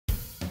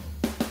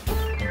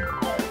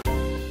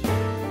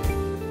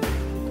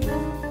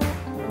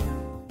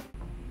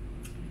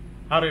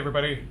Howdy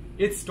everybody,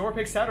 it's Store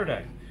Pick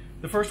Saturday.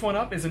 The first one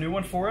up is a new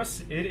one for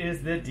us. It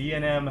is the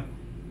D&M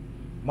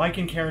Mike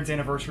and Karen's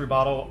anniversary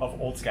bottle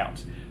of Old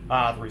Scout.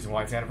 The reason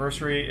why it's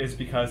anniversary is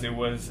because it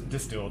was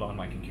distilled on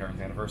Mike and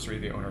Karen's anniversary,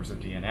 the owners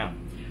of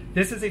D&M.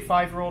 This is a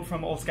 5-year-old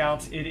from Old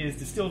Scout. It is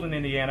distilled in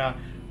Indiana,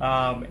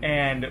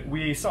 and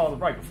we saw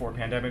right before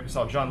pandemic, we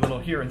saw John Little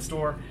here in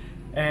store,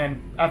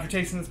 and after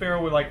tasting this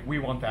barrel, we're like, we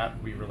want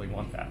that, we really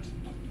want that.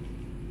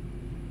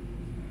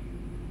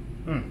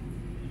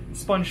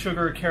 Spun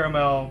sugar,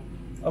 caramel,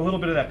 a little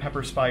bit of that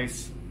pepper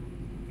spice,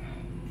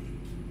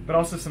 but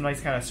also some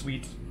nice kind of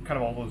sweet, kind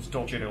of all those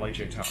dulce de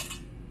leche tones.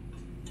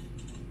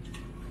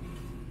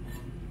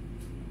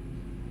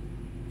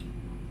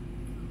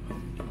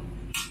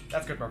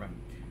 That's good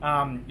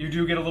bourbon. You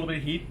do get a little bit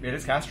of heat. It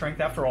is cask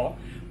strength after all,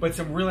 but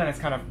some really nice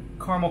kind of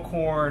caramel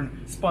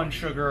corn, spun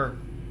sugar,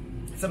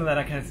 some of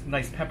that kind of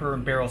nice pepper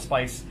and barrel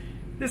spice.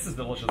 This is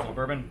delicious little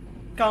bourbon.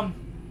 Come,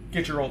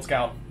 get your Old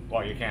Scout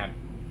while you can.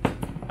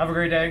 Have a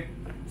great day.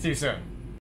 See you soon.